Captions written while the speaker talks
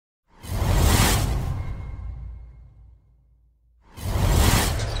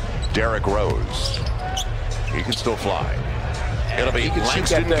Derrick Rose. He can still fly. It'll be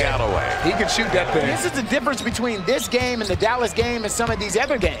Langston Galloway. He can shoot that thing. This is the difference between this game and the Dallas game and some of these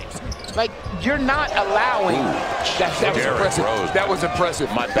other games. Like, you're not allowing. That was impressive. Rose. That was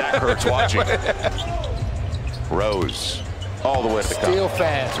impressive. My back hurts watching. Rose, all the way to the cup. Still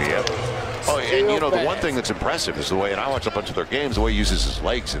fast. Yep. Oh, and you know, the one thing that's impressive is the way, and I watched a bunch of their games, the way he uses his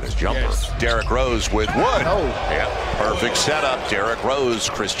legs and his jumper. Yes. Derrick Rose with Wood. Oh. Yeah, perfect setup. Derrick Rose,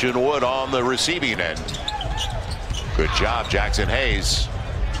 Christian Wood on the receiving end. Good job, Jackson Hayes.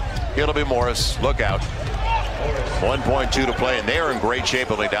 It'll be Morris. Look out. 1.2 to play, and they're in great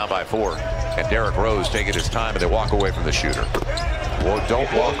shape, only down by 4. And Derrick Rose taking his time, and they walk away from the shooter. Well,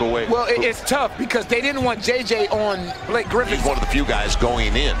 don't walk away. Well, it's tough because they didn't want JJ on Blake Griffin. He's one of the few guys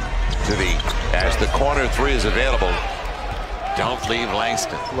going in to the, as the corner 3 is available. Don't leave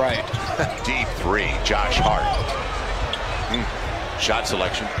Langston. Right. Deep 3, Josh Hart. Shot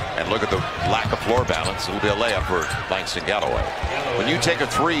selection, and look at the lack of floor balance. It'll be a layup for Langston Galloway. When you take a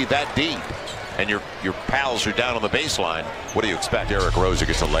 3 that deep, and your pals are down on the baseline, what do you expect? Derrick Rose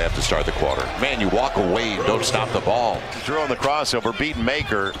gets a layup to start the quarter. Man, you walk away, don't stop the ball. Threw on the crossover, beaten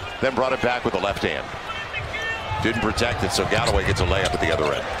Maker, then brought it back with the left hand. Didn't protect it, so Galloway gets a layup at the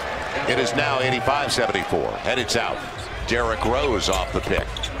other end. It is now 85-74, headed south. Derrick Rose off the pick,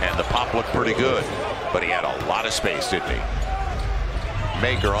 and the pop looked pretty good, but he had a lot of space, didn't he?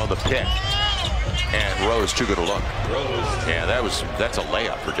 Maker on the pick, and Rose too good a look. Yeah, that's a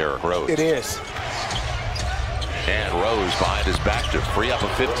layup for Derrick Rose. It is. And Rose behind his back to free up a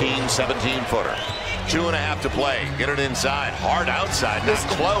 15-17 footer. 2.5 to play. Get it inside. Hard outside. Not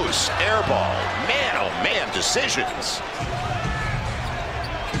close. Air ball. Man, oh man, decisions.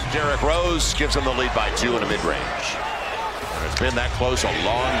 Derrick Rose gives him the lead by 2 in the mid-range. And it's been that close a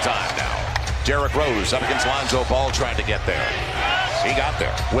long time now. Derrick Rose up against Lonzo Ball trying to get there. He got there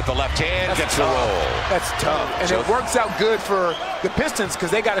with the left hand, gets the roll. That's tough. And so it works out good for the Pistons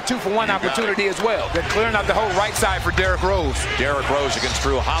because they got a 2-for-1 opportunity as well. They're clearing out the whole right side for Derrick Rose. Derrick Rose against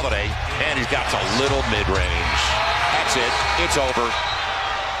Drew Holiday, and he's got a little mid-range. That's it. It's over.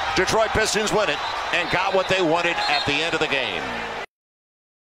 Detroit Pistons win it and got what they wanted at the end of the game.